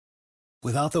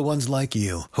Without the ones like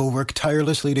you, who work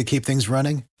tirelessly to keep things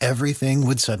running, everything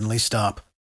would suddenly stop.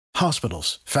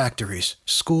 Hospitals, factories,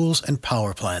 schools, and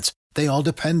power plants, they all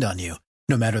depend on you.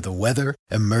 No matter the weather,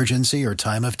 emergency, or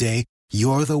time of day,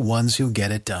 you're the ones who get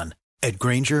it done. At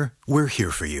Grainger, we're here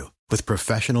for you with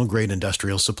professional-grade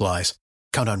industrial supplies.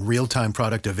 Count on real-time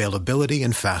product availability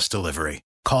and fast delivery.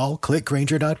 Call,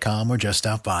 clickgrainger.com, or just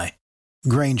stop by.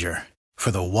 Grainger, for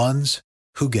the ones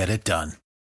who get it done.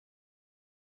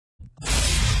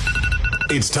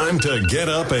 It's time to get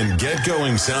up and get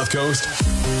going, South Coast.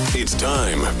 It's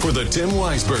time for the Tim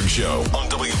Weisberg Show on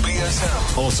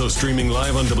WBSM. Also streaming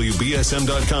live on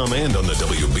WBSM.com and on the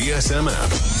WBSM app.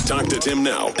 Talk to Tim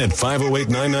now at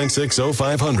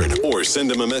 508-996-0500 or send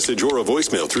him a message or a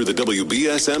voicemail through the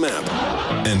WBSM app.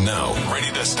 And now,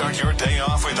 ready to start your day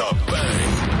off with a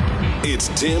bang. It's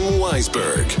Tim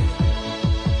Weisberg.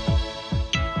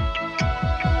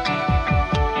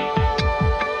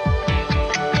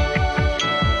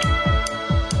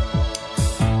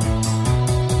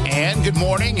 Good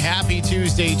morning. Happy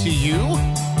Tuesday to you.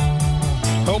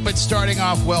 Hope it's starting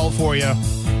off well for you.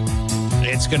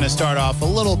 It's going to start off a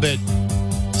little bit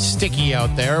sticky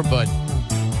out there, but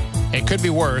it could be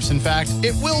worse. In fact,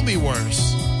 it will be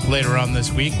worse later on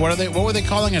this week. What were they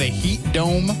calling it? A heat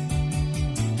dome?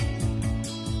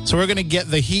 So we're going to get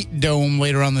the heat dome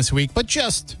later on this week, but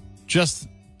just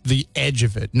the edge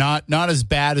of it. Not as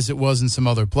bad as it was in some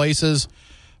other places,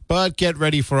 but get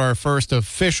ready for our first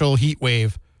official heat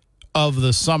wave of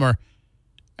the summer.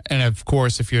 And of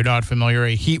course, if you're not familiar,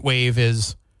 a heat wave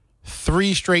is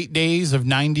 3 straight days of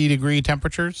 90-degree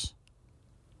temperatures,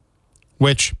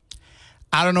 which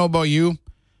I don't know about you,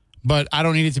 but I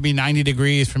don't need it to be 90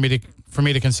 degrees for me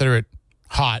to consider it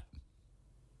hot.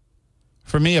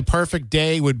 For me, a perfect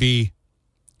day would be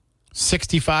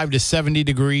 65 to 70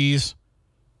 degrees,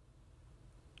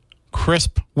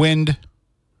 crisp wind,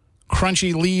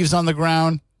 crunchy leaves on the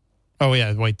ground. Oh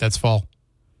yeah, wait, that's fall.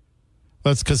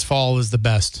 That's because fall is the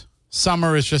best.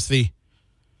 Summer is just the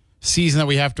season that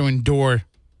we have to endure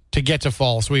to get to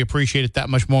fall, so we appreciate it that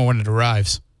much more when it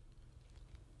arrives.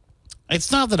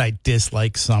 It's not that I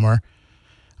dislike summer.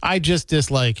 I just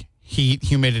dislike heat,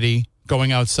 humidity,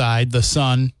 going outside, the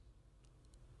sun.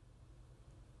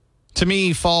 To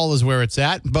me, fall is where it's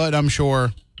at, but I'm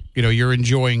sure, you're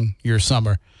enjoying your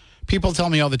summer. People tell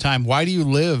me all the time, why do you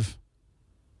live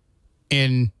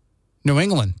in New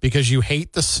England? Because you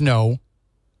hate the snow.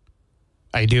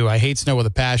 I do. I hate snow with a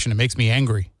passion. It makes me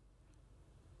angry.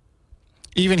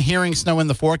 Even hearing snow in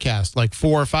the forecast, like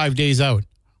 4 or 5 days out,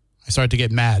 I start to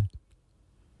get mad.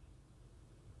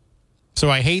 So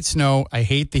I hate snow. I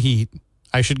hate the heat.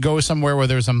 I should go somewhere where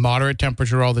there's a moderate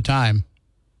temperature all the time.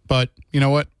 But you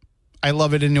know what? I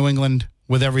love it in New England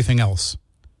with everything else.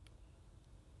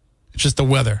 It's just the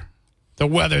weather. The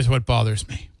weather's what bothers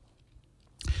me.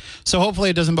 So hopefully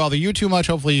it doesn't bother you too much.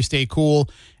 Hopefully you stay cool.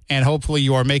 And hopefully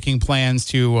you are making plans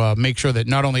to make sure that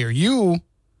not only are you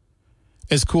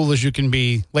as cool as you can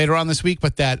be later on this week,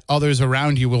 but that others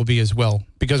around you will be as well.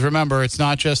 Because remember, it's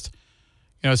not just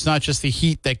the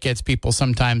heat that gets people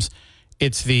sometimes.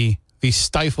 It's the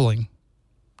stifling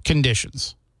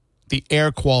conditions, the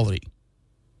air quality.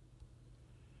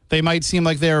 They might seem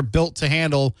like they're built to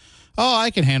handle,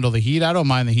 I can handle the heat. I don't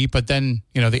mind the heat. But then,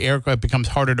 the air becomes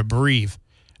harder to breathe.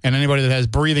 And anybody that has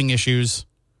breathing issues,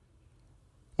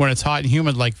 when it's hot and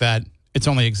humid like that, it's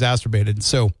only exacerbated.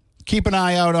 So keep an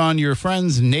eye out on your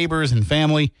friends and neighbors and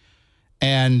family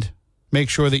and make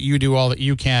sure that you do all that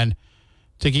you can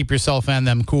to keep yourself and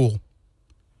them cool.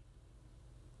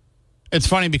 It's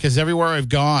funny because everywhere I've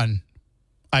gone,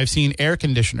 I've seen air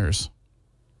conditioners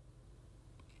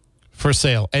for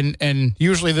sale. And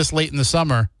usually this late in the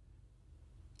summer,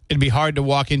 it'd be hard to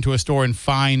walk into a store and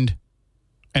find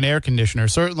an air conditioner.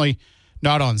 Certainly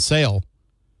not on sale.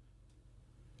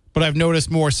 But I've noticed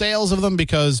more sales of them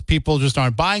because people just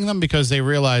aren't buying them because they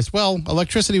realized, well,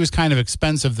 electricity was kind of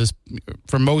expensive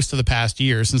for most of the past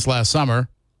year since last summer.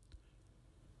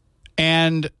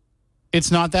 And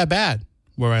it's not that bad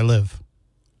where I live.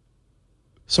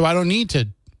 So I don't need to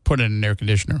put in an air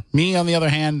conditioner. Me, on the other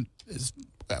hand,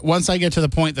 once I get to the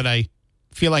point that I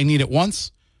feel I need it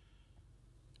once,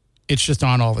 it's just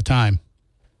on all the time.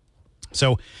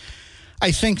 So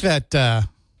I think that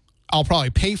I'll probably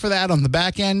pay for that on the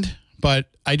back end, but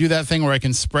I do that thing where I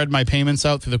can spread my payments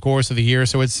out through the course of the year,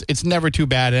 so it's never too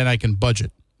bad, and I can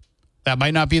budget. That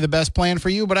might not be the best plan for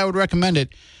you, but I would recommend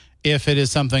it if it is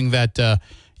something that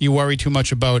you worry too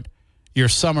much about your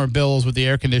summer bills with the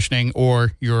air conditioning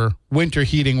or your winter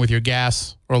heating with your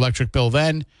gas or electric bill.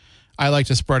 Then I like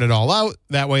to spread it all out.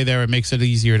 That way there, it makes it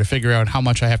easier to figure out how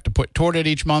much I have to put toward it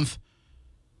each month.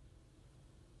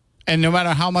 And no matter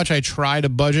how much I try to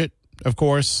budget, of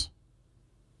course,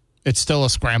 it's still a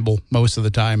scramble most of the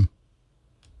time.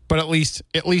 But at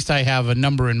least I have a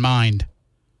number in mind,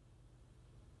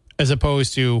 as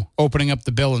opposed to opening up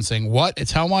the bill and saying, what?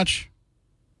 It's how much?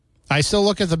 I still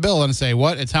look at the bill and say,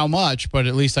 what? It's how much? But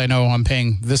at least I know I'm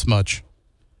paying this much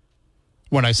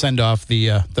when I send off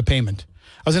the payment.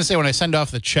 I was going to say when I send off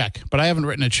the check, but I haven't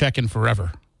written a check in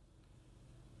forever.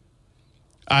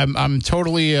 I'm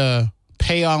totally a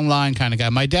pay online kind of guy.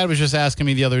 My dad was just asking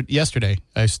me yesterday.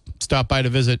 I stopped by to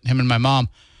visit him and my mom,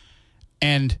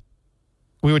 and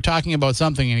we were talking about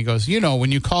something, and he goes,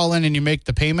 when you call in and you make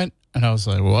the payment, and I was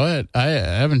like, what? I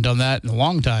haven't done that in a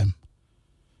long time.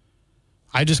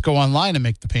 I just go online and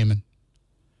make the payment.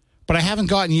 But I haven't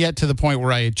gotten yet to the point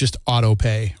where I just auto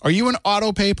pay. Are you an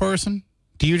auto pay person?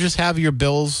 Do you just have your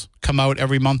bills come out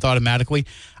every month automatically?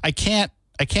 I can't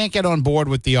get on board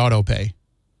with the auto pay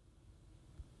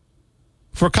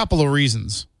for a couple of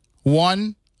reasons.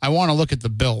 One, I want to look at the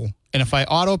bill. And if I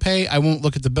auto pay, I won't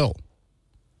look at the bill.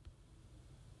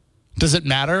 Does it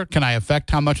matter? Can I affect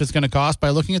how much it's going to cost by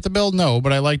looking at the bill? No,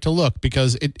 but I like to look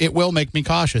because it will make me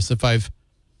cautious if I've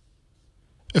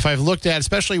looked at,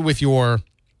 especially with your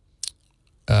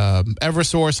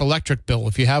Eversource electric bill.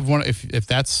 If you have one, if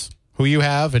that's who you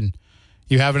have and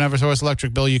you have an Eversource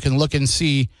electric bill, you can look and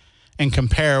see and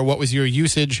compare what was your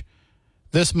usage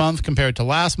this month compared to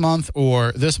last month,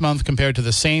 or this month compared to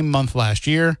the same month last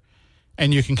year,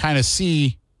 and you can kind of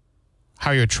see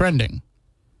how you're trending.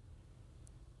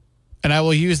 And I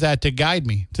will use that to guide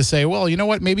me to say, well, you know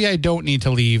what? Maybe I don't need to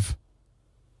leave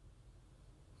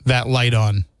that light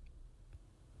on.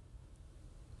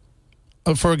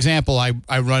 For example, I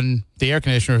run the air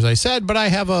conditioner, as I said, but I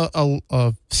have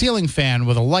a ceiling fan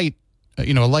with a light,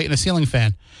 a light and a ceiling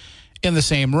fan in the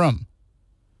same room.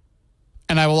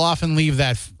 And I will often leave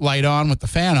that light on with the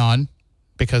fan on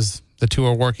because the two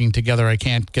are working together. I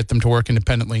can't get them to work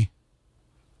independently.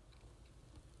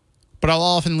 But I'll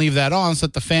often leave that on so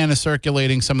that the fan is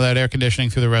circulating some of that air conditioning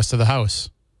through the rest of the house.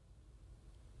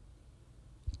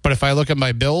 But if I look at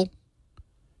my bill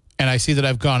and I see that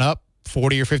I've gone up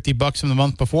 $40 or $50 from the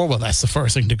month before, well, that's the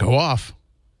first thing to go off.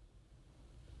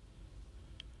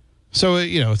 So,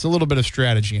 it's a little bit of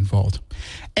strategy involved.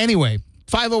 Anyway,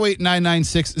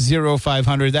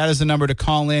 508-996-0500. That is the number to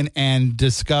call in and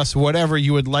discuss whatever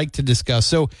you would like to discuss.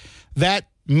 So that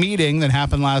meeting that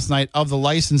happened last night of the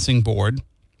licensing board,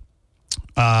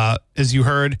 as you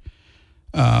heard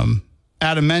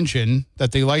Adam mention,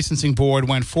 that the licensing board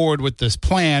went forward with this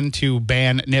plan to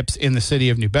ban nips in the city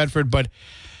of New Bedford. But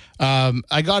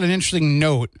I got an interesting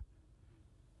note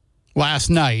last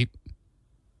night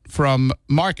from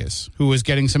Marcus, who was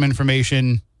getting some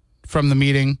information from the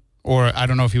meeting, or I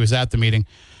don't know if he was at the meeting,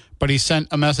 but he sent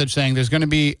a message saying there's going to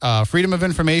be a Freedom of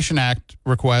Information Act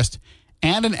request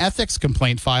and an ethics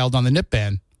complaint filed on the nip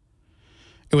ban.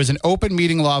 It was an open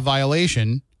meeting law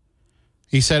violation.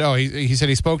 He said, he said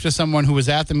he spoke to someone who was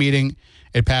at the meeting.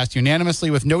 It passed unanimously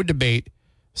with no debate.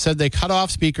 Said they cut off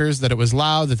speakers, that it was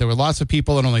loud, that there were lots of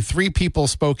people, and only 3 people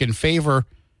spoke in favor,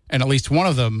 and at least one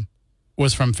of them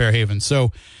was from Fairhaven.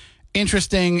 So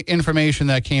interesting information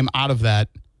that came out of that.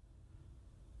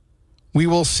 We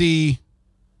will see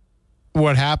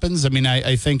what happens. I mean,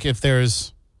 I think if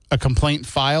there's a complaint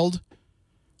filed,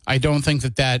 I don't think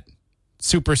that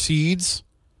supersedes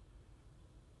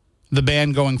the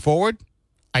ban going forward.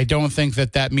 I don't think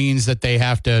that means that they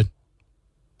have to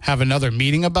have another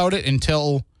meeting about it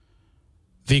until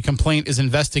the complaint is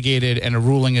investigated and a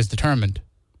ruling is determined.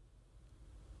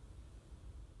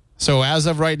 So as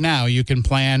of right now, you can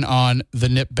plan on the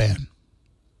nip ban.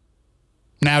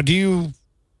 Now, do you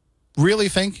really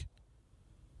think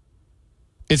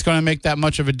it's going to make that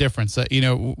much of a difference?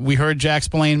 We heard Jack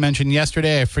Spillane mention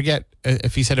yesterday, I forget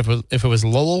if he said if it was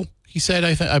Lowell, he said,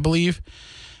 I believe,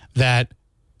 that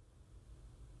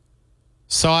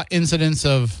saw incidents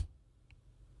of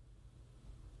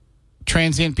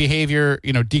transient behavior,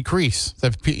 decrease.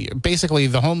 That basically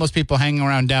the homeless people hanging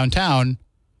around downtown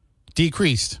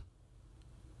decreased.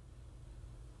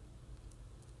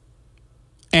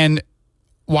 And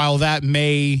while that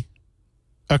may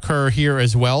occur here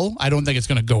as well, I don't think it's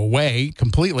going to go away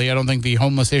completely. I don't think the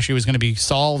homeless issue is going to be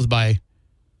solved by,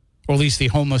 or at least the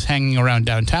homeless hanging around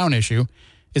downtown issue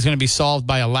is going to be solved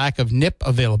by a lack of nip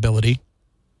availability.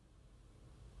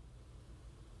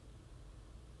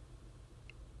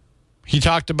 He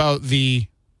talked about the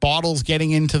bottles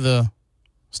getting into the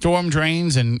storm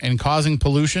drains and causing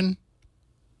pollution.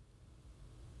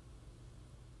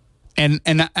 And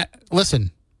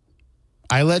listen,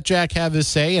 I let Jack have his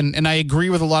say, and I agree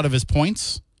with a lot of his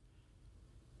points.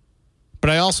 But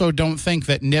I also don't think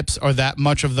that nips are that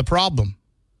much of the problem.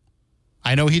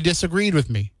 I know he disagreed with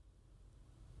me.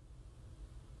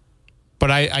 But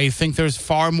I think there's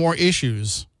far more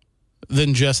issues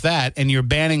than just that, and you're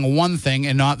banning one thing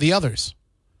and not the others.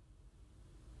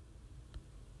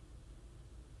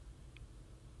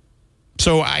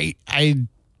 So I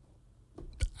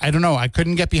don't know. I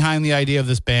couldn't get behind the idea of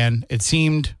this ban. It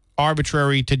seemed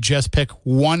arbitrary to just pick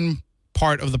one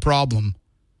part of the problem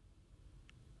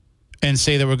and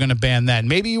say that we're going to ban that.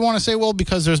 Maybe you want to say, well,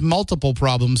 because there's multiple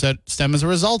problems that stem as a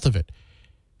result of it.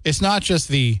 It's not just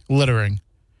the littering.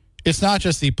 It's not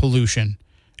just the pollution.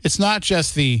 It's not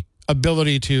just the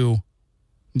ability to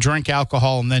drink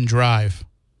alcohol and then drive.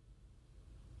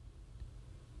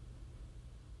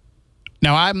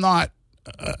 Now, I'm not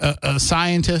a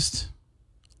scientist,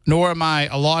 nor am I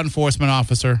a law enforcement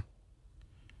officer,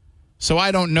 so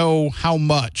I don't know how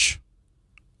much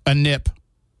a nip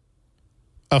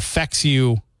affects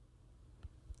you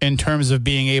in terms of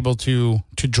being able to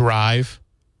drive,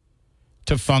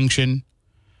 to function.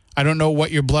 I don't know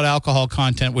what your blood alcohol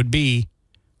content would be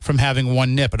from having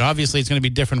one nip. And obviously it's going to be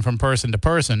different from person to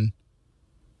person.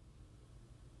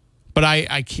 But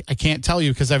I can't tell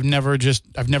you because I've never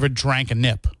drank a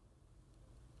nip.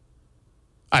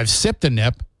 I've sipped a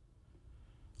nip.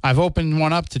 I've opened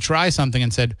one up to try something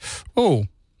and said, oh,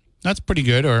 that's pretty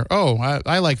good. Or, oh,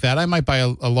 I like that. I might buy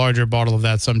a larger bottle of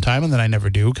that sometime. And then I never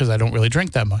do because I don't really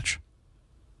drink that much.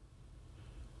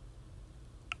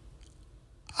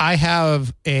 I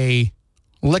have a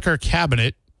liquor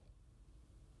cabinet.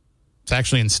 It's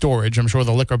actually in storage. I'm sure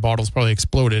the liquor bottles probably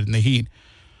exploded in the heat.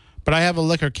 But I have a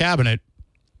liquor cabinet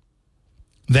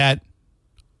that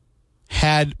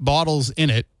had bottles in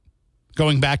it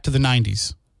going back to the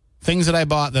 90s. Things that I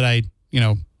bought that I,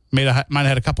 might have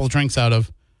had a couple of drinks out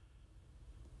of.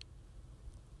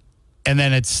 And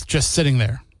then it's just sitting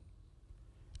there.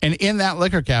 And in that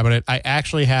liquor cabinet, I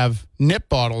actually have nip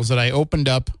bottles that I opened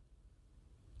up,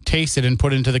 tasted, and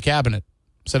put into the cabinet.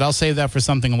 Said, I'll save that for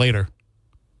something later.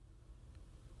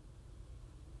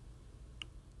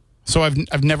 So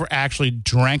I've never actually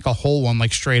drank a whole one,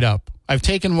 like straight up. I've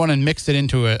taken one and mixed it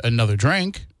into another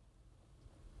drink.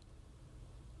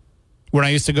 When I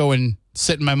used to go and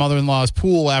sit in my mother-in-law's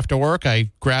pool after work,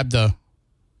 I grabbed the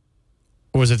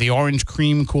orange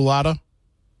cream Coolada?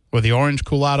 Or the orange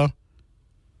Coolada?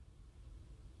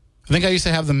 I think I used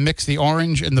to have them mix the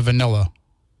orange and the vanilla.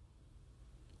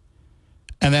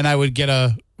 And then I would get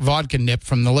a vodka nip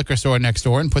from the liquor store next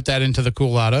door and put that into the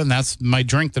Coolada, and that's my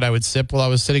drink that I would sip while I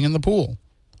was sitting in the pool.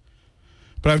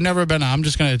 But I've never been, I'm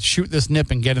just going to shoot this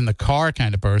nip and get in the car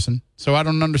kind of person, so I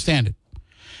don't understand it.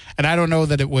 And I don't know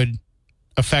that it would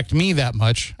affect me that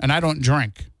much, and I don't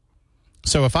drink.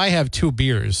 So if I have 2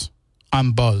 beers,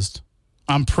 I'm buzzed.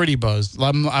 I'm pretty buzzed.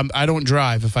 I don't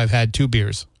drive if I've had 2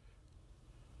 beers.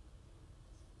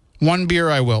 1 beer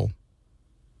I will.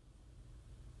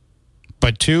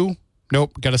 But 2,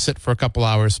 nope, got to sit for a couple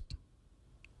hours.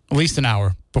 At least an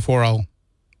hour before I'll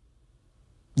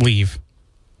leave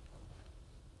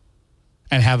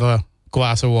and have a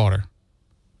glass of water.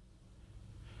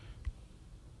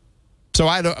 So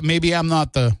maybe I'm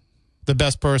not the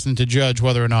best person to judge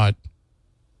whether or not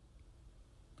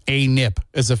a nip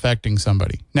is affecting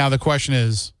somebody. Now the question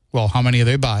is, well, how many are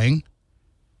they buying?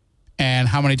 And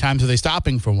how many times are they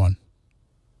stopping for one?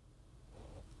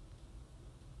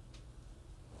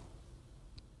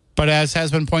 But as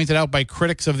has been pointed out by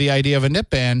critics of the idea of a nip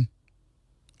ban,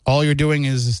 all you're doing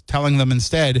is telling them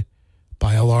instead,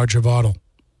 buy a larger bottle.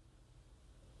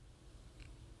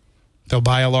 They'll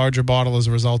buy a larger bottle as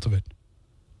a result of it.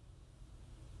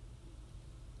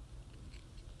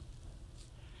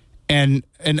 And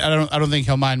I don't think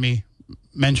he'll mind me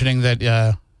mentioning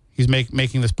that he's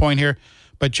making this point here.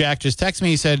 But Jack just texted me.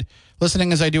 He said,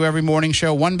 listening as I do every morning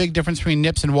show, one big difference between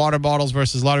nips and water bottles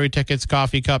versus lottery tickets,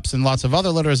 coffee cups, and lots of other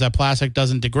litter is that plastic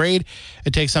doesn't degrade.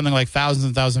 It takes something like thousands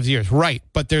and thousands of years. Right,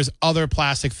 but there's other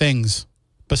plastic things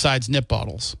besides nip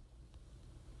bottles.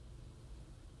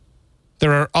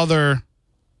 There are other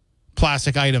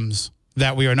plastic items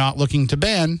that we are not looking to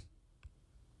ban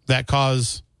that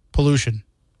cause pollution.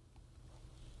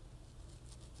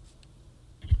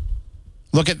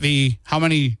 Look at how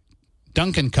many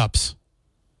Dunkin' cups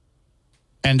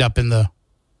end up in the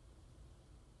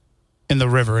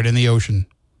river and in the ocean.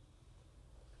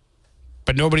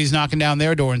 But nobody's knocking down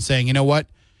their door and saying, you know what?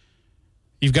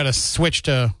 You've got to switch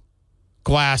to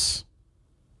glass.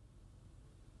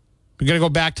 We've got to go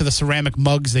back to the ceramic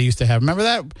mugs they used to have. Remember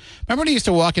that? Remember when you used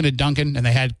to walk into Dunkin' and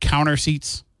they had counter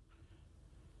seats?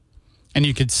 And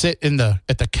you could sit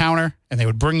at the counter and they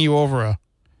would bring you over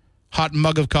hot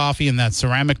mug of coffee in that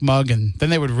ceramic mug, and then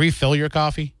they would refill your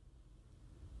coffee.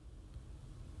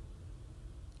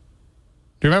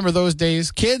 Do you remember those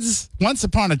days? Kids, once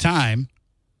upon a time,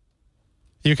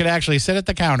 you could actually sit at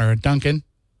the counter at Dunkin',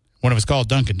 when it was called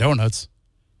Dunkin' Donuts,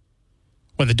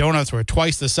 when the donuts were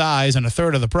twice the size and a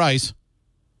third of the price,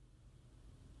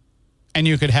 and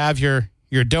you could have your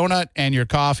donut and your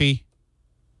coffee.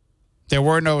 There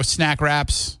were no snack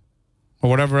wraps or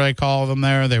whatever I call them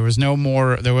there. There was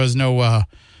no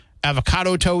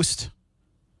avocado toast.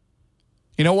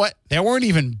 You know what? There weren't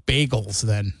even bagels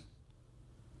then.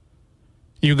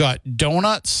 You got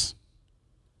donuts.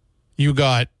 You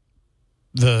got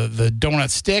the donut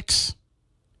sticks.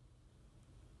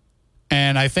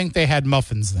 And I think they had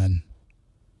muffins then.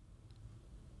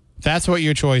 That's what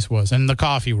your choice was. And the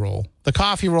coffee roll. The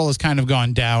coffee roll has kind of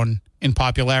gone down in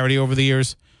popularity over the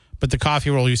years, but the coffee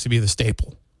roll used to be the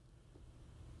staple.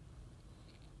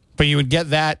 But you would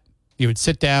get that, you would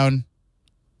sit down,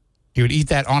 you would eat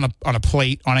that on a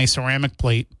plate, on a ceramic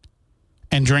plate,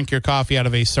 and drink your coffee out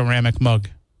of a ceramic mug.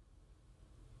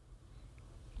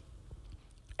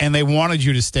 And they wanted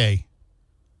you to stay.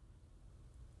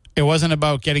 It wasn't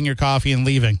about getting your coffee and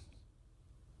leaving.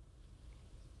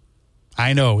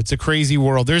 I know, it's a crazy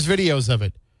world. There's videos of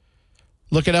it.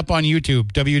 Look it up on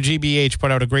YouTube. WGBH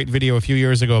put out a great video a few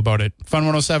years ago about it. Fun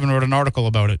 107 wrote an article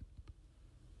about it.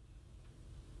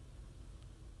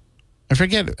 I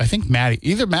forget, I think Maddie.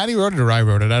 Either Maddie wrote it or I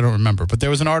wrote it. I don't remember. But there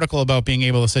was an article about being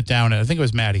able to sit down, and I think it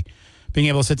was Maddie, being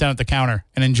able to sit down at the counter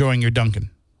and enjoying your Dunkin'.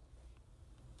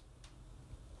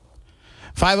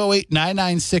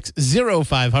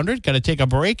 508-996-0500. Got to take a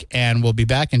break, and we'll be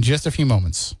back in just a few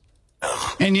moments.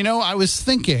 And, you know, I was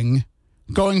thinking,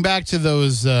 going back to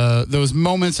those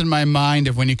moments in my mind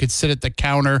of when you could sit at the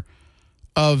counter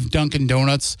of Dunkin'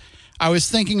 Donuts, I was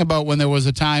thinking about when there was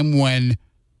a time when,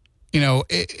 you know,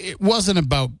 it wasn't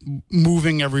about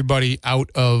moving everybody out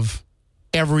of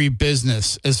every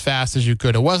business as fast as you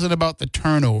could. It wasn't about the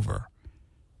turnover.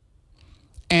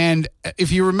 And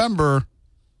if you remember,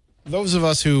 those of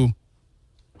us who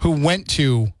went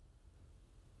to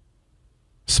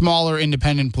smaller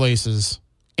independent places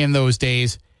in those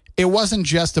days, it wasn't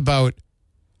just about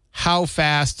how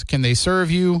fast can they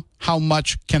serve you, how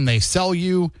much can they sell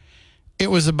you. It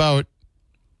was about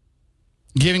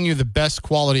giving you the best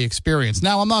quality experience.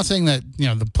 Now, I'm not saying that, you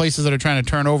know, the places that are trying to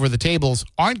turn over the tables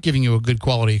aren't giving you a good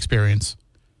quality experience.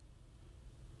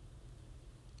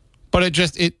 But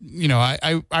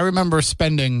I remember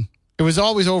spending, it was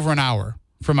always over an hour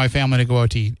for my family to go out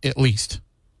to eat, at least,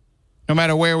 no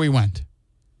matter where we went.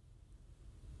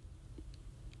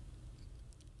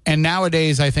 And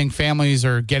nowadays, I think families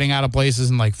are getting out of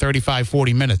places in like 35,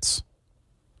 40 minutes.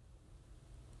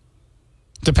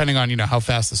 Depending on, you know, how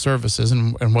fast the service is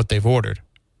and what they've ordered.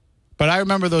 But I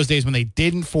remember those days when they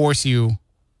didn't force you.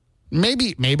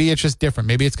 Maybe it's just different.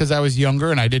 Maybe it's because I was younger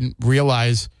and I didn't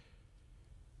realize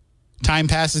time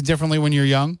passes differently when you're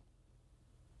young.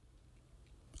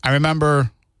 I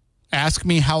remember, ask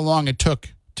me how long it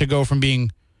took to go from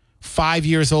being 5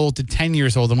 years old to 10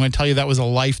 years old. I'm going to tell you that was a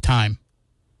lifetime.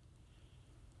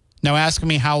 Now ask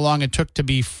me how long it took to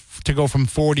go from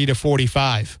 40 to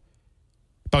 45.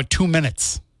 About 2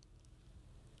 minutes.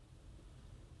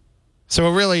 So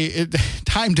really,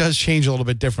 time does change a little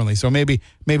bit differently. So maybe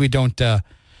don't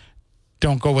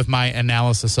go with my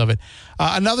analysis of it.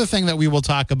 Another thing that we will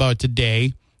talk about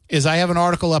today is I have an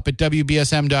article up at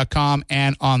WBSM.com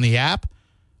and on the app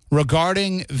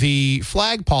regarding the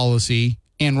flag policy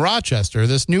in Rochester,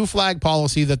 this new flag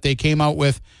policy that they came out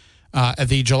with at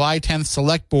the July 10th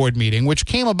Select Board meeting, which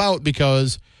came about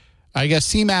because I guess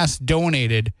CMAS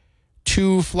donated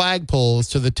 2 flagpoles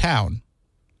to the town.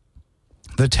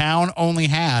 The town only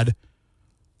had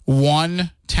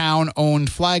 1 town-owned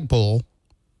flagpole.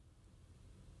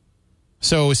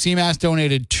 So CMAS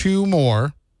donated 2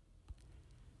 more,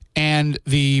 and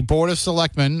the Board of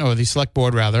Selectmen, or the Select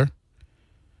Board rather,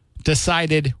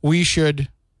 decided we should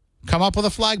come up with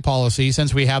a flag policy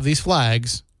since we have these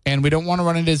flags, and we don't want to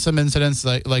run into some incidents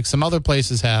like some other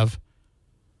places have.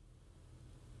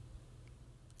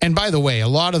 And by the way, a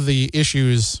lot of the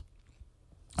issues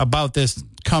about this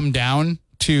come down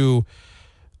to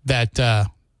that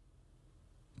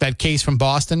case from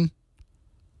Boston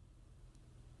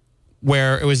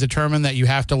where it was determined that you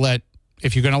have to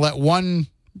if you're going to let one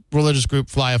religious group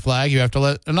fly a flag, you have to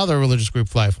let another religious group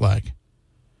fly a flag.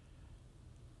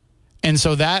 And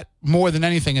so that, more than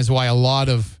anything, is why a lot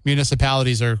of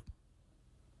municipalities are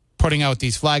putting out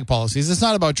these flag policies. It's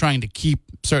not about trying to keep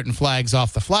certain flags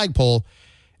off the flagpole.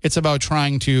 It's about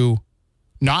trying to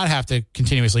not have to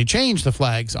continuously change the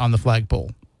flags on the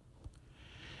flagpole.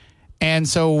 And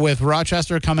so with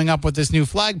Rochester coming up with this new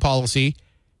flag policy,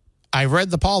 I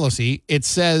read the policy. It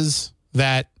says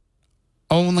that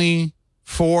only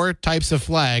 4 types of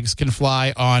flags can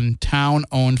fly on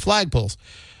town-owned flagpoles.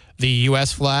 The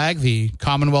U.S. flag, the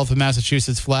Commonwealth of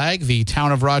Massachusetts flag, the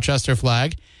Town of Rochester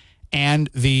flag, and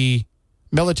the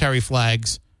military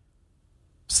flags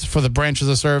for the branches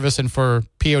of service and for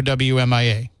POW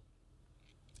MIA.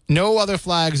 No other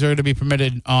flags are to be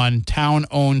permitted on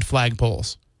town-owned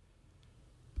flagpoles.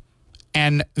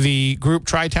 And the group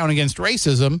Tri-Town Against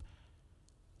Racism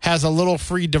has a little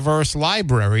free diverse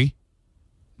library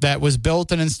that was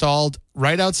built and installed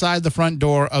right outside the front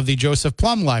door of the Joseph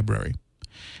Plum Library.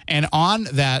 And on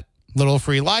that little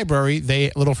free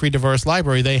diverse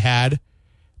library, they had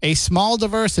a small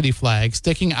diversity flag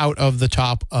sticking out of the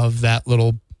top of that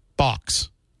little box.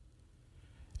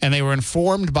 And they were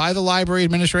informed by the library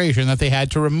administration that they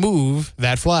had to remove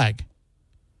that flag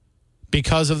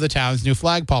because of the town's new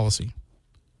flag policy,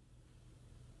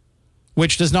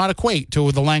 which does not equate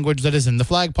to the language that is in the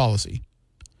flag policy.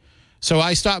 So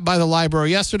I stopped by the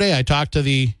library yesterday. I talked to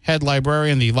the head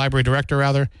librarian, the library director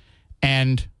rather,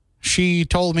 and she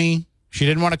told me she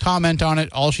didn't want to comment on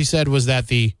it. All she said was that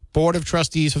the Board of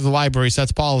Trustees of the library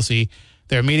sets policy.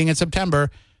 They're meeting in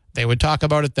September. They would talk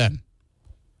about it then.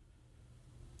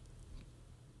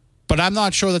 But I'm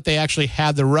not sure that they actually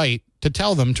had the right to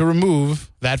tell them to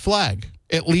remove that flag,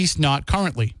 at least not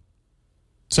currently.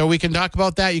 So we can talk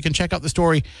about that. You can check out the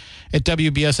story at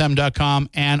WBSM.com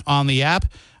and on the app.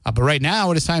 But right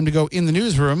now, it is time to go in the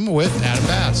newsroom with Adam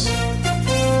Bass.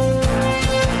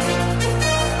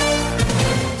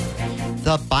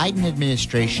 The Biden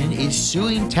administration is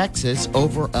suing Texas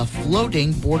over a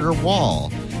floating border wall.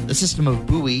 The system of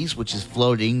buoys, which is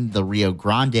floating the Rio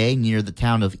Grande near the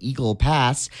town of Eagle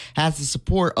Pass, has the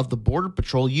support of the Border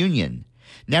Patrol Union.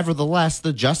 Nevertheless,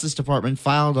 the Justice Department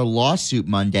filed a lawsuit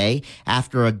Monday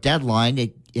after a deadline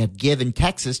it had given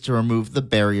Texas to remove the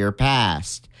barrier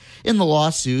passed. In the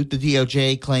lawsuit, the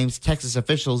DOJ claims Texas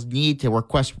officials need to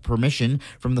request permission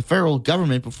from the federal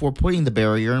government before putting the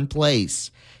barrier in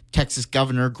place. Texas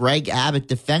Governor Greg Abbott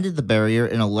defended the barrier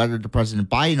in a letter to President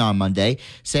Biden on Monday,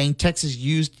 saying Texas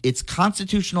used its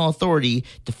constitutional authority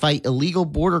to fight illegal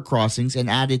border crossings and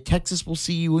added, "Texas will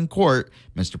see you in court,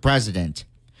 Mr. President."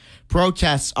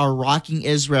 Protests are rocking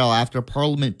Israel after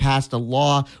Parliament passed a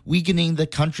law weakening the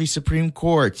country's Supreme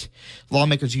Court.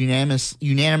 Lawmakers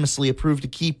unanimously approved a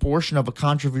key portion of a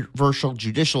controversial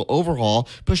judicial overhaul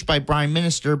pushed by Prime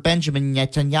Minister Benjamin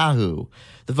Netanyahu.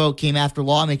 The vote came after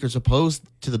lawmakers opposed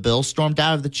to the bill stormed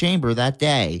out of the chamber that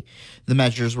day. The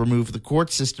measures remove the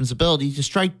court system's ability to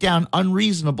strike down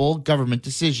unreasonable government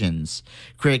decisions.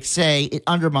 Critics say it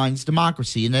undermines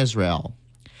democracy in Israel.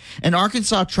 An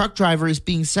Arkansas truck driver is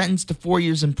being sentenced to 4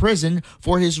 years in prison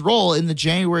for his role in the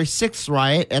January 6th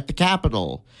riot at the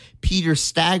Capitol. Peter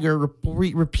Stager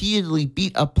repeatedly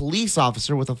beat a police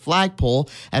officer with a flagpole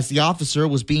as the officer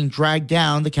was being dragged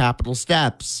down the Capitol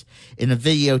steps. In a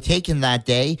video taken that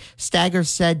day, Stager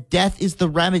said death is the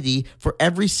remedy for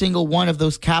every single one of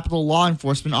those Capitol law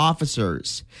enforcement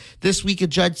officers. This week, a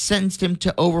judge sentenced him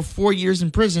to over 4 years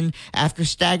in prison after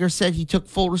Stager said he took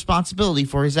full responsibility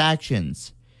for his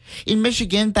actions. In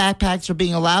Michigan, backpacks are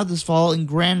being allowed this fall in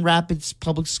Grand Rapids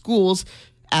public schools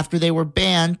after they were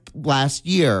banned last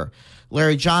year.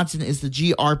 Larry Johnson is the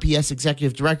GRPS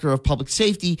Executive Director of Public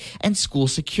Safety and School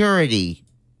Security.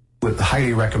 We're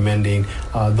highly recommending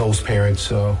those parents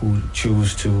who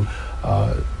choose to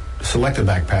select a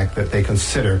backpack that they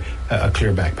consider a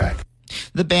clear backpack.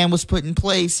 The ban was put in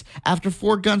place after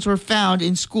 4 guns were found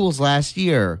in schools last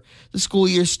year. The school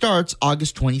year starts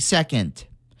August 22nd.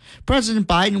 President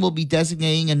Biden will be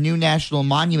designating a new national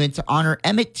monument to honor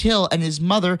Emmett Till and his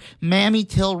mother, Mamie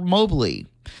Till Mobley.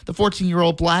 The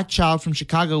 14-year-old black child from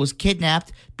Chicago was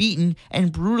kidnapped, beaten,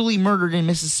 and brutally murdered in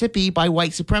Mississippi by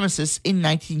white supremacists in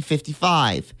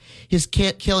 1955. His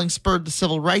killing spurred the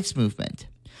civil rights movement.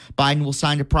 Biden will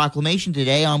sign a proclamation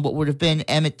today on what would have been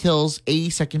Emmett Till's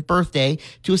 82nd birthday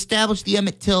to establish the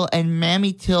Emmett Till and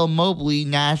Mamie Till Mobley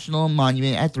National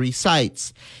Monument at 3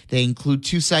 sites. They include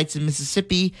 2 sites in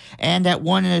Mississippi and at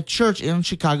one in a church in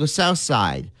Chicago's South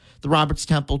Side. The Roberts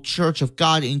Temple Church of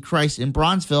God in Christ in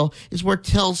Bronzeville is where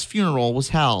Till's funeral was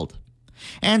held.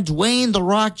 And Dwayne "The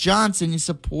Rock" Johnson is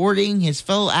supporting his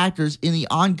fellow actors in the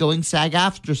ongoing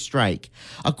SAG-AFTRA strike.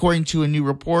 According to a new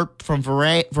report from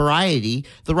Variety,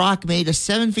 The Rock made a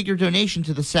 7-figure donation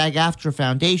to the SAG-AFTRA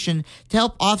Foundation to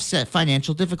help offset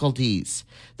financial difficulties.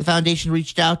 The foundation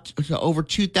reached out to over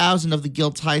 2,000 of the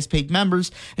Guild's highest-paid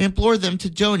members and implored them to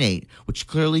donate, which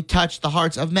clearly touched the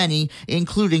hearts of many,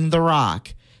 including The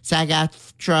Rock.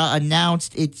 SAG-AFTRA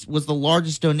announced it was the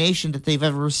largest donation that they've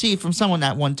ever received from someone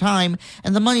at one time,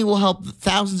 and the money will help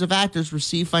thousands of actors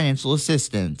receive financial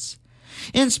assistance.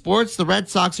 In sports, the Red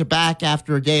Sox are back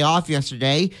after a day off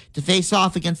yesterday to face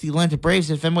off against the Atlanta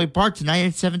Braves at Fenway Park tonight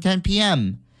at 7:10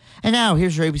 p.m. And now,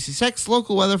 here's your ABC6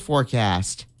 local weather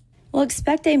forecast. We'll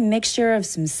expect a mixture of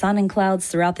some sun and clouds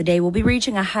throughout the day. We'll be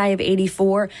reaching a high of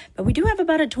 84, but we do have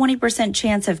about a 20%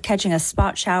 chance of catching a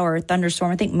spot shower or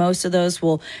thunderstorm. I think most of those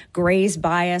will graze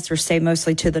by us or stay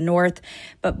mostly to the north,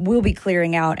 but we'll be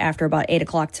clearing out after about 8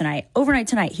 o'clock tonight. Overnight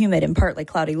tonight, humid and partly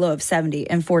cloudy, low of 70,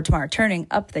 and for tomorrow, turning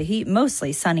up the heat,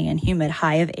 mostly sunny and humid,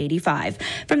 high of 85.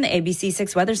 From the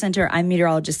ABC6 Weather Center, I'm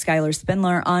meteorologist Skylar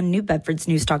Spindler on New Bedford's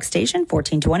News Talk Station,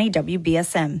 1420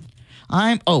 WBSM.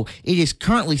 It is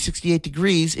currently 68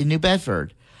 degrees in New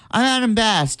Bedford. I'm Adam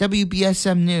Bass,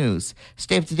 WBSM News.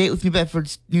 Stay up to date with New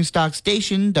Bedford's News Talk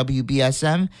Station,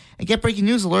 WBSM, and get breaking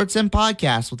news alerts and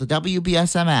podcasts with the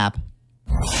WBSM app.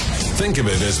 Think of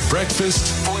it as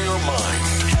breakfast for your mind.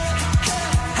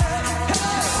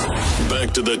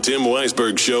 Back to the Tim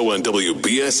Weisberg Show on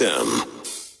WBSM.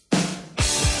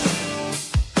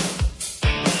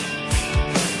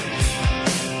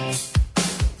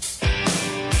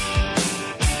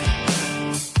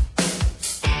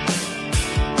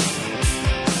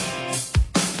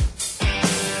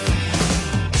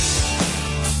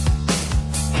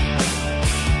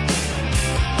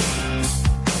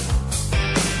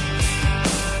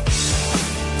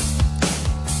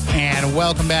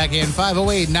 Welcome back in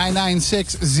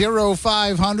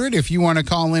 508-996-0500. If you want to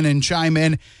call in and chime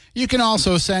in, you can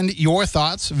also send your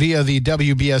thoughts via the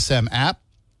WBSM app.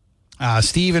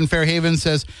 Steve in Fairhaven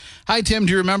says, "Hi, Tim.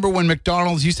 Do you remember when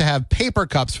McDonald's used to have paper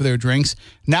cups for their drinks?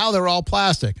 Now they're all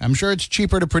plastic. I'm sure it's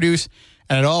cheaper to produce,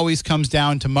 and it always comes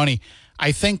down to money."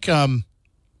 I think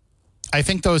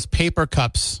those paper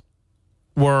cups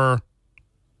were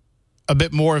a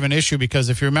bit more of an issue because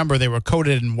if you remember, they were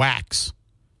coated in wax.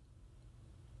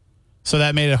 So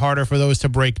that made it harder for those to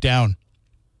break down.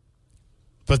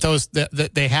 But those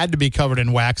they had to be covered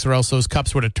in wax or else those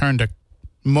cups would have turned to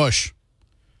mush.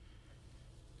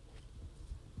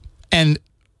 And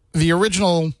the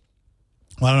original,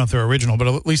 well, I don't know if they're original, but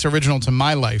at least original to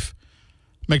my life,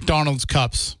 McDonald's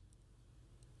cups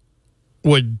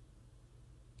would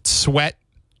sweat.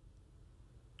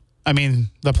 I mean,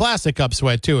 the plastic cups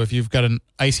sweat too. If you've got an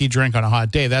icy drink on a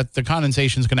hot day, that the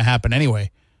condensation is going to happen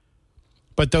anyway.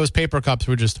 But those paper cups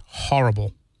were just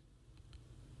horrible.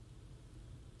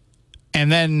 And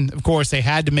then, of course, they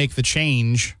had to make the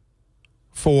change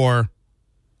for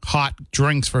hot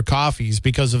drinks for coffees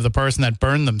because of the person that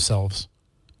burned themselves,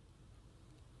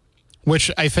 which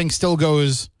I think still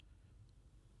goes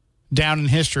down in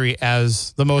history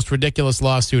as the most ridiculous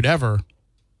lawsuit ever.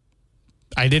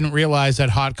 I didn't realize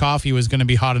that hot coffee was going to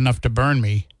be hot enough to burn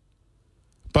me.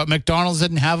 But McDonald's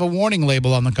didn't have a warning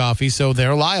label on the coffee, so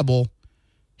they're liable.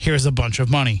 Here's a bunch of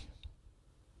money.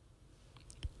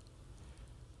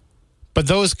 But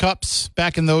those cups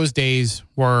back in those days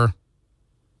were,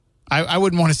 I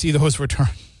wouldn't want to see those returned.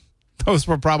 Those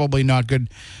were probably not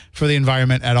good for the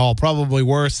environment at all. Probably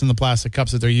worse than the plastic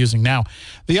cups that they're using now.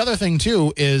 The other thing,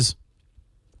 too, is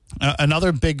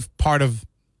another big part of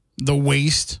the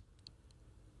waste,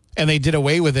 and they did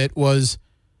away with it, was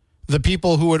the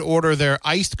people who would order their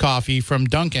iced coffee from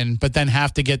Dunkin', but then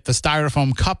have to get the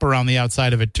styrofoam cup around the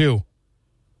outside of it, too.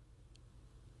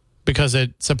 Because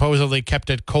it supposedly kept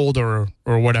it colder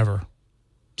or whatever.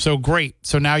 So great.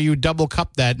 So now you double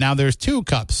cup that. Now there's 2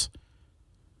 cups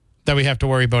that we have to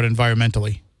worry about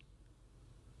environmentally.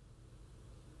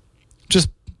 Just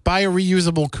buy a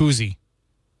reusable koozie.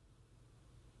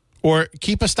 Or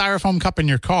keep a styrofoam cup in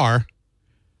your car.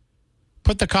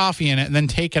 Put the coffee in it and then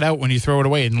take it out when you throw it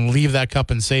away and leave that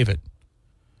cup and save it.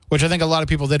 Which I think a lot of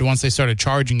people did once they started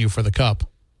charging you for the cup.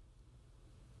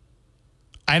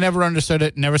 I never understood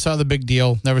it, never saw the big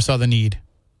deal, never saw the need.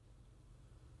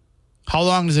 How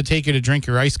long does it take you to drink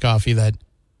your iced coffee that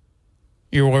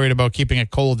you're worried about keeping it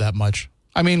cold that much?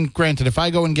 I mean, granted, if I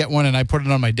go and get one and I put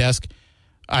it on my desk,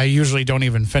 I usually don't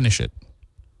even finish it.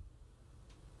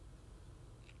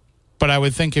 But I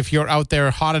would think if you're out there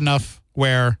hot enough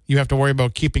where you have to worry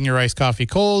about keeping your iced coffee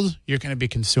cold, you're going to be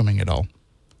consuming it all.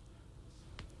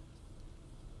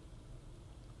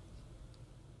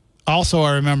 Also,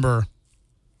 I remember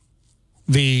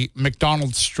the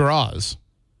McDonald's straws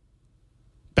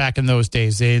back in those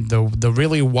days. They had the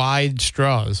really wide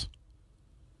straws.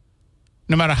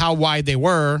 No matter how wide they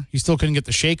were, you still couldn't get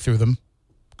the shake through them.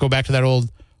 Go back to that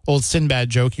old Sinbad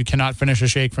joke, you cannot finish a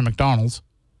shake from McDonald's.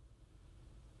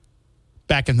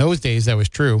 Back in those days, that was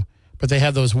true. But they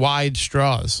had those wide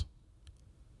straws.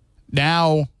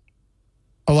 Now,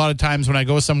 a lot of times when I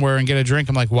go somewhere and get a drink,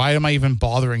 I'm like, why am I even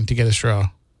bothering to get a straw?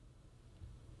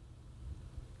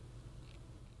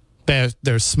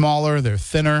 They're smaller, they're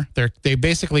thinner. They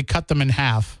basically cut them in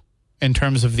half in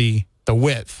terms of the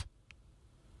width.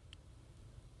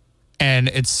 And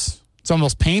it's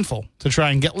almost painful to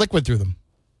try and get liquid through them.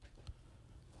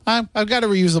 I've got a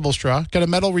reusable straw. Got a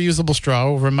metal reusable straw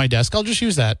over in my desk. I'll just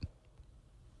use that.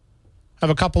 I have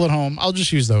a couple at home. I'll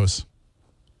just use those.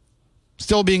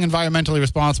 Still being environmentally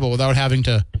responsible without having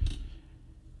to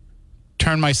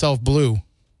turn myself blue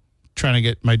trying to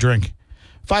get my drink.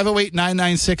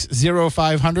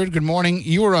 508-996-0500. Good morning.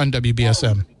 You were on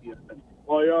WBSM.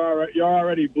 Well, you're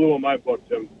already blue in my book,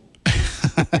 Tim.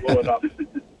 Blew it up.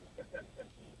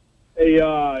 Hey,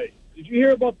 did you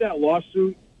hear about that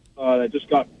lawsuit that just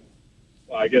got,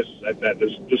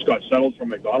 just got settled from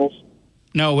McDonald's?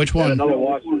 No, which one? Another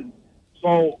lawsuit.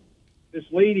 So this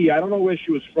lady, I don't know where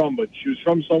she was from, but she was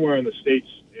from somewhere in the States,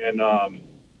 and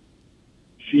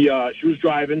she was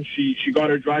driving. She got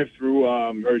her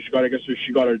drive-through, she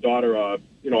got her daughter a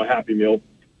Happy Meal.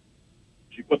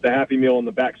 She put the Happy Meal in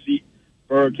the back seat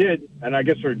for her kid, and I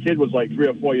guess her kid was like 3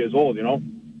 or 4 years old, and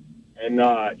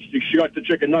she got the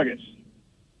chicken nuggets.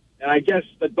 And I guess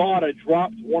the daughter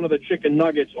dropped one of the chicken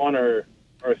nuggets on her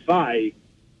thigh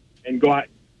and got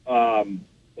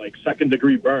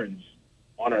second-degree burns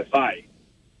on her thigh.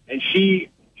 And she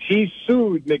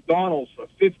sued McDonald's for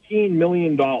 $15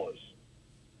 million. And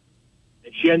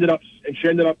she ended up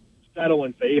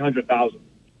settling for $800,000.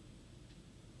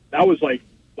 That was like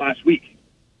last week.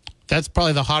 That's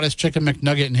probably the hottest chicken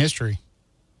McNugget in history.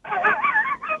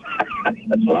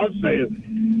 That's what I'm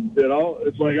saying.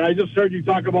 It's like I just heard you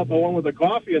talk about the one with the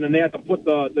coffee, and then they had to put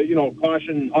the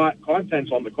caution hot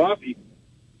contents on the coffee.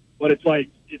 But it's like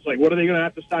what are they going to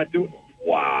have to start doing?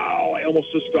 Wow! I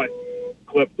almost just got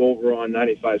clipped over on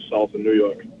 95 South in New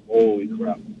York. Holy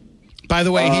crap! By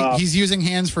the way, he's using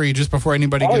hands-free just before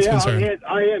anybody gets concerned.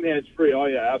 I am hands-free. Oh,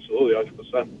 yeah, absolutely,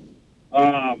 100%.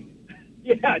 But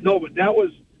that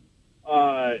was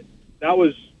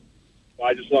well,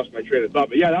 I just lost my train of thought.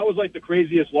 But, yeah, that was like the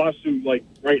craziest lawsuit, like,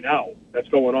 right now, that's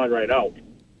going on right now.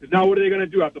 Because now what are they going to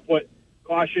do? Have to put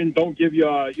caution, don't give you,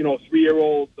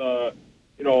 3-year-old,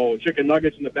 chicken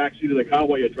nuggets in the backseat of the car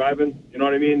while you're driving? You know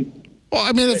what I mean? Well,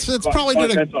 I mean, it's probably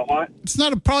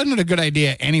probably not a good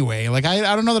idea anyway. Like,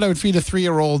 I don't know that I would feed a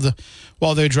 3-year-old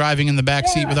while they're driving in the back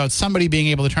seat without somebody being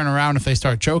able to turn around if they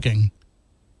start choking.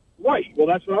 Right. Well,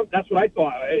 that's what I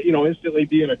thought. Instantly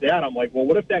being a dad, I'm like, well,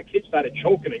 what if that kid started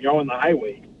choking and you're on the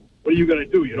highway? What are you going to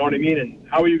do? You know what I mean? And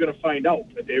how are you going to find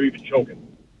out that they're even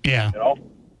choking? Yeah.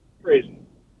 Crazy.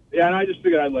 Yeah, and I just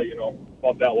figured I'd let you know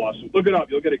about that lawsuit. Look it up.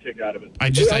 You'll get a kick out of it.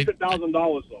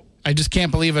 $1,000 though. I just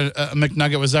can't believe a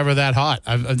McNugget was ever that hot.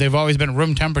 They've always been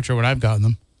room temperature when I've gotten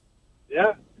them.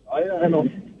 Yeah, I know.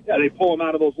 Yeah, they pull them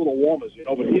out of those little warmers,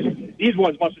 but these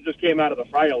ones must have just came out of the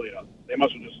fryer later. They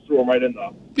must have just threw them right in the...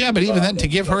 Yeah, but even then, to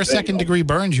give her second-degree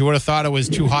burns, you would have thought it was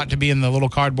too hot to be in the little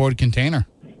cardboard container.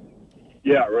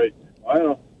 Yeah, right. I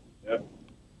know. Yeah. All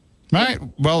right.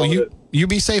 Well, you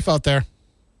be safe out there.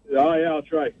 Oh, yeah, I'll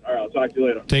try. All right, I'll talk to you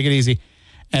later. Take it easy.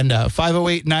 And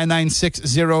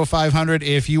 508-996-0500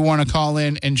 if you want to call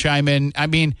in and chime in. I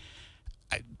mean,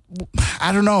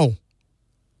 I don't know.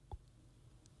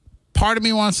 Part of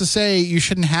me wants to say you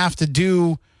shouldn't have to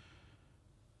do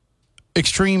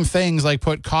extreme things like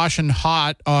put caution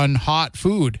hot on hot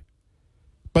food.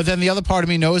 But then the other part of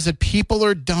me knows that people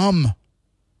are dumb.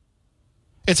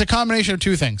 It's a combination of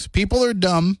two things. People are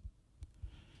dumb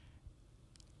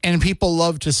and people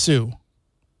love to sue.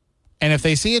 And if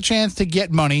they see a chance to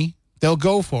get money, they'll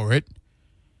go for it.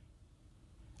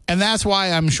 And that's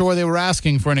why I'm sure they were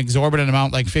asking for an exorbitant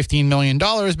amount like $15 million,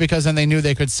 because then they knew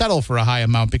they could settle for a high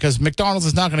amount, because McDonald's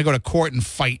is not going to go to court and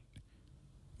fight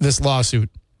this lawsuit.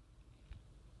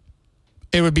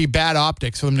 It would be bad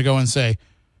optics for them to go and say,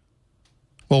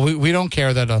 well, we don't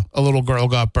care that a little girl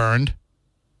got burned.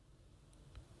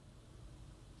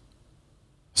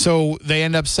 So they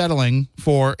end up settling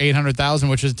for $800,000,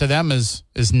 which is to them is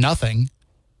nothing.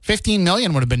 $15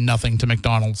 million would have been nothing to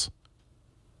McDonald's.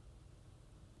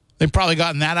 They've probably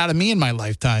gotten that out of me in my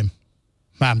lifetime.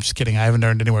 I'm just kidding. I haven't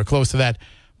earned anywhere close to that.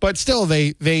 But still,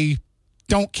 they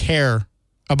don't care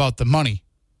about the money.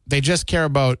 They just care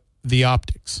about the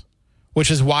optics,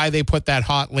 which is why they put that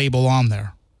hot label on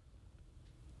there.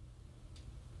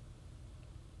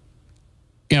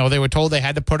 They were told they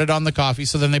had to put it on the coffee,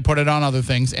 so then they put it on other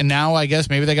things. And now I guess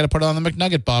maybe they got to put it on the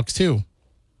McNugget box, too.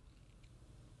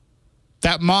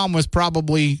 That mom was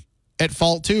probably at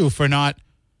fault, too, for not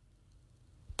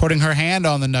putting her hand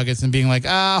on the nuggets and being like,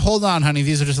 hold on, honey,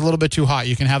 these are just a little bit too hot.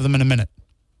 You can have them in a minute.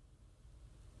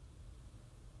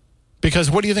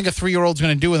 Because what do you think a 3-year-old's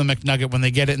going to do with a McNugget when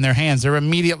they get it in their hands? They're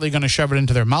immediately going to shove it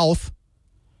into their mouth.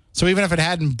 So even if it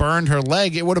hadn't burned her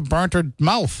leg, it would have burnt her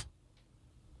mouth.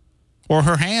 Or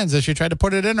her hands as she tried to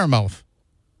put it in her mouth.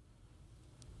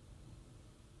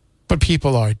 But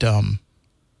people are dumb.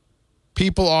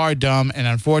 People are dumb, and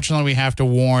unfortunately we have to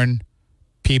warn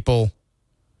people.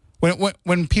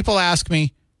 When people ask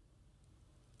me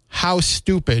how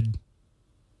stupid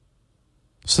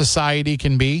society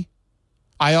can be,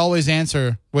 I always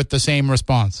answer with the same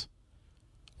response.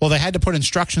 Well, they had to put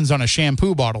instructions on a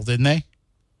shampoo bottle, didn't they?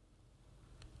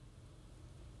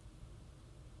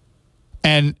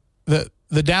 And the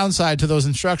downside to those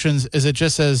instructions is it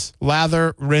just says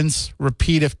lather, rinse,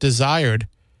 repeat if desired,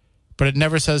 but it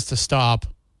never says to stop.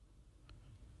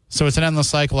 So it's an endless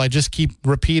cycle. I just keep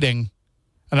repeating.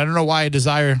 And I don't know why I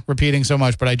desire repeating so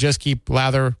much, but I just keep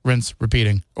lather, rinse,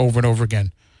 repeating over and over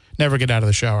again. Never get out of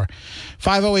the shower.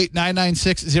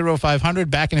 508-996-0500.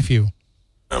 Back in a few.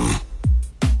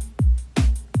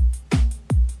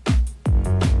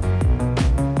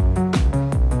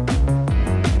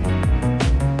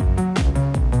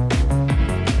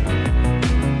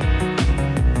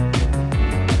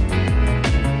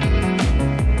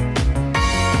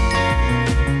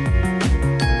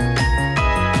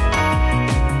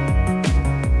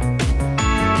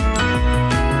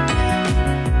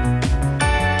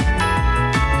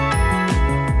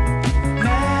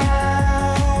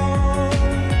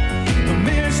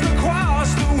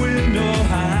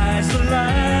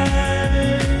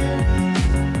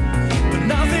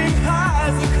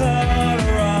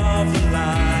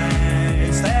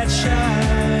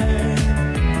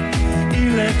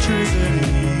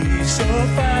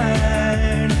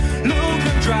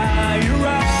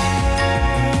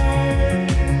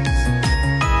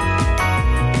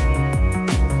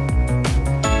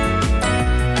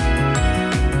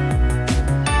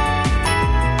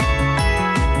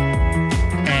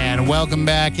 Welcome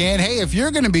back in. Hey, if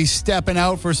you're going to be stepping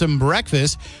out for some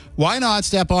breakfast, why not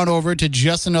step on over to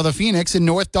Just Another Phoenix in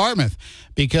North Dartmouth?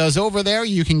 Because over there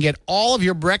you can get all of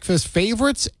your breakfast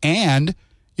favorites and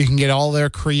you can get all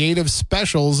their creative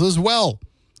specials as well.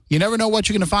 You never know what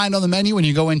you're going to find on the menu when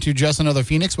you go into Just Another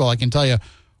Phoenix. Well, I can tell you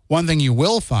one thing you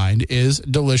will find is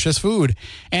delicious food.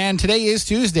 And today is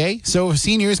Tuesday, so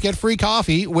seniors get free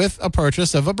coffee with a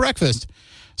purchase of a breakfast.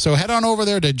 So head on over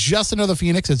there to Just Another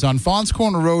Phoenix. It's on Fawns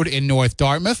Corner Road in North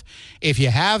Dartmouth. If you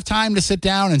have time to sit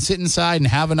down and sit inside and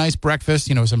have a nice breakfast,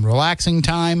 you know, some relaxing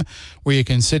time where you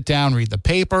can sit down, read the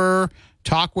paper,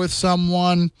 talk with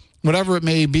someone, whatever it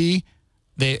may be,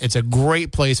 it's a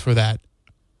great place for that.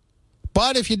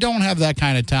 But if you don't have that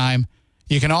kind of time,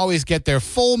 you can always get their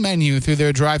full menu through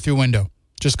their drive-thru window.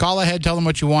 Just call ahead, tell them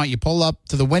what you want. You pull up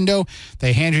to the window,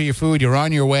 they hand you your food, you're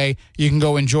on your way. You can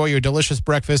go enjoy your delicious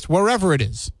breakfast wherever it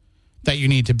is that you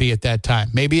need to be at that time.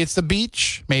 Maybe it's the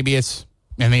beach, maybe it's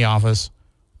in the office,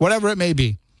 whatever it may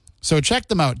be. So check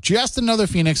them out. Just Another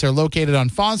Phoenix are located on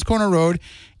Fawns Corner Road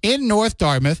in North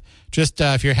Dartmouth. Just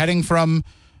if you're heading from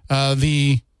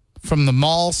the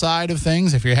mall side of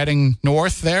things, if you're heading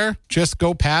north there, just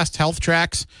go past Health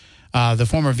Tracks. The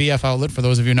former VF outlet, for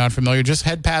those of you not familiar, just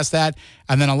head past that,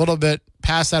 and then a little bit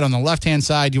past that on the left-hand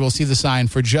side, you will see the sign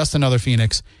for Just Another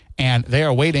Phoenix, and they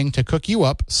are waiting to cook you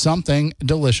up something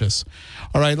delicious.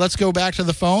 All right, let's go back to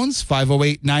the phones,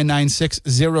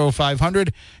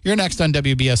 508-996-0500. You're next on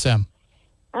WBSM.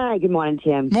 Hi, good morning,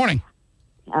 Tim. Morning.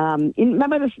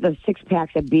 Remember the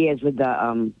 6-packs of beers with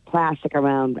the plastic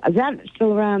around? Is that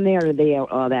still around there, or are they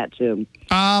all that too?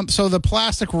 So the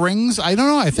plastic rings, I don't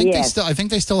know. I think Yes.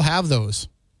 they still have those.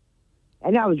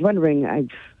 I know. I was wondering. I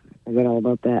read all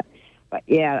about that, but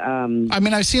yeah. I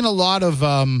mean, I've seen a lot of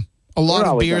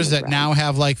beers that now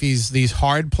have like these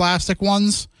hard plastic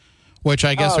ones, which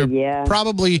I guess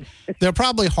probably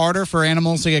harder for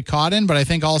animals to get caught in. But I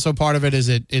think also part of it is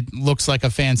it looks like a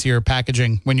fancier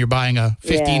packaging when you're buying a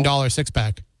 $15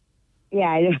 6-pack.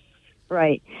 Yeah,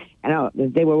 right. I know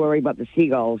they were worried about the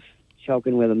seagulls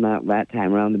choking with them that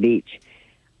time around the beach.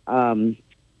 And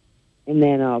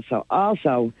then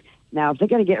also now if they're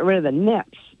going to get rid of the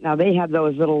nips, now they have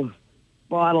those little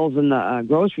bottles in the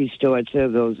grocery store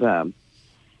too. Those they're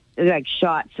like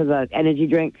shots of the energy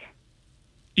drink.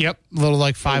 Yep, little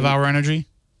like 5-hour energy.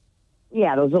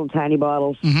 Yeah, those little tiny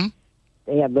bottles. Mm-hmm.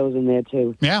 They have those in there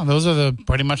too. Yeah, those are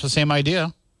pretty much the same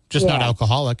idea, just not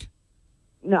alcoholic.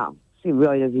 No, see, it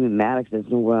really doesn't even matter 'cause there's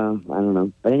no, I don't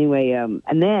know. But anyway, and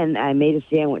then I made a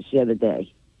sandwich the other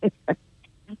day.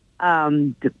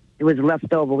 It was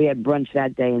leftover. We had brunch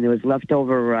that day, and there was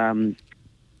leftover.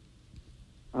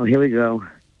 Oh, here we go.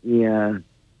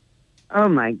 Oh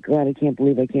my God, I can't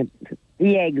believe I can't.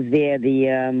 The eggs there,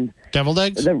 the deviled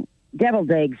eggs.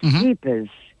 deviled eggs, jeepers.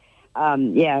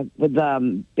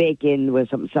 With bacon with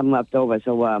some left over.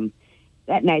 So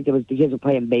that night the kids were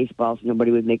playing baseball, so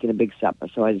nobody was making a big supper.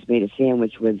 So I just made a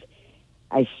sandwich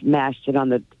I smashed it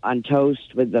on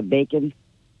toast with the bacon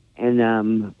and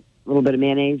a little bit of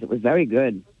mayonnaise. It was very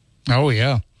good. Oh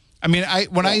yeah. I mean, I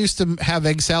used to have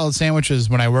egg salad sandwiches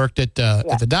when I worked at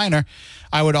the diner,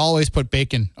 I would always put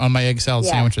bacon on my egg salad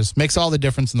sandwiches. Makes all the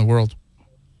difference in the world.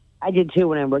 I did too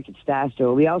when I worked at Star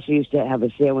Store. We also used to have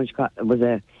a sandwich it was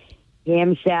a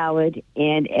ham salad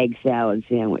and egg salad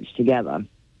sandwich together.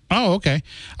 Oh, okay.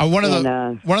 One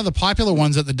of the popular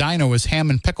ones at the diner was ham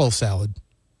and pickle salad.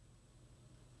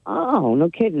 Oh,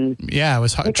 no kidding. Yeah, it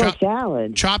was pickle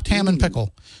salad. Chopped ham and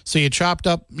pickle. So you chopped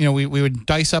up, we would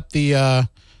dice up the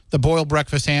boiled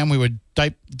breakfast ham. We would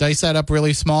dice that up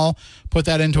really small, put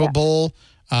that into a bowl,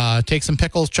 take some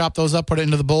pickles, chop those up, put it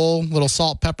into the bowl, little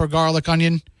salt, pepper, garlic,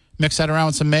 onion, mix that around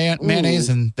with some mayonnaise,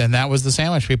 and then that was the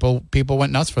sandwich. People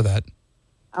went nuts for that.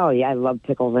 Oh, yeah, I love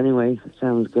pickles anyway. It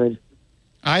sounds good.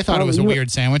 I thought it was a weird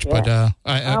sandwich, but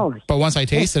once I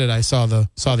tasted it, I saw the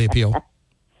appeal.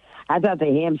 I thought the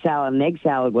ham salad and egg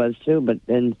salad was too, but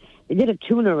then they did a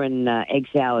tuna and egg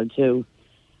salad too,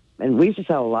 and we used to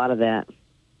sell a lot of that.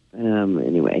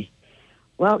 Anyway,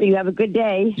 well, you have a good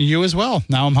day. You as well.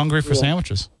 Now I'm hungry for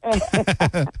sandwiches.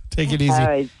 Take it easy. All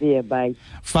right, see you. Bye.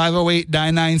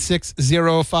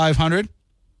 508-996-0500.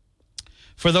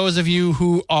 For those of you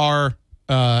who are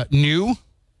new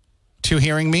to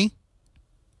hearing me,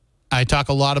 I talk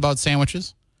a lot about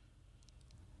sandwiches.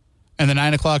 And the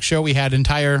 9 o'clock show, we had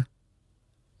entire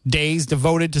days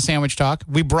devoted to sandwich talk.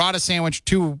 We brought a sandwich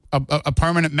to a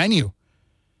permanent menu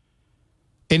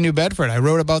in New Bedford. I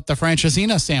wrote about the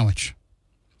Francesina sandwich.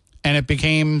 And it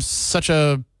became such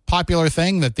a popular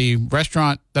thing that the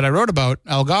restaurant that I wrote about,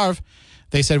 Algarve,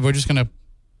 they said, we're just going to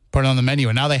put it on the menu.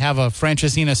 And now they have a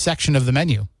Francesina section of the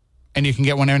menu. And you can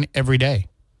get one every day.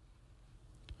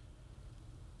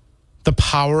 The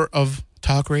power of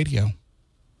talk radio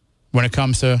when it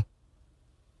comes to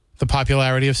the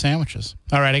popularity of sandwiches.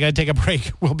 All right, I got to take a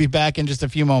break. We'll be back in just a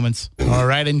few moments. All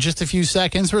right, in just a few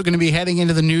seconds, we're going to be heading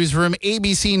into the newsroom,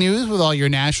 ABC News, with all your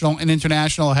national and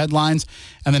international headlines,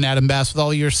 and then Adam Bass with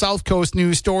all your South Coast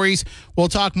news stories. We'll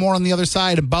talk more on the other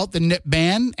side about the nip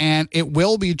ban, and it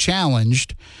will be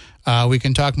challenged. We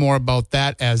can talk more about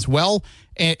that as well.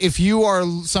 And if you are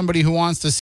somebody who wants to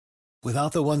see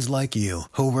Without the ones like you,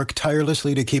 who work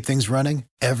tirelessly to keep things running,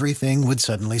 everything would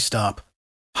suddenly stop.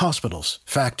 Hospitals,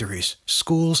 factories,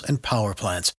 schools, and power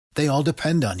plants, they all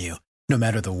depend on you. No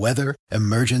matter the weather,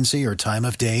 emergency, or time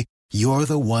of day, you're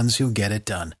the ones who get it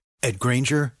done. At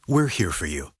Grainger, we're here for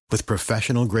you with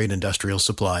professional-grade industrial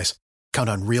supplies. Count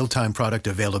on real-time product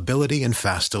availability and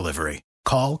fast delivery.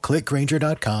 Call, click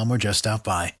Grainger.com, or just stop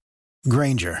by.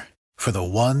 Grainger, for the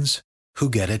ones who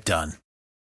get it done.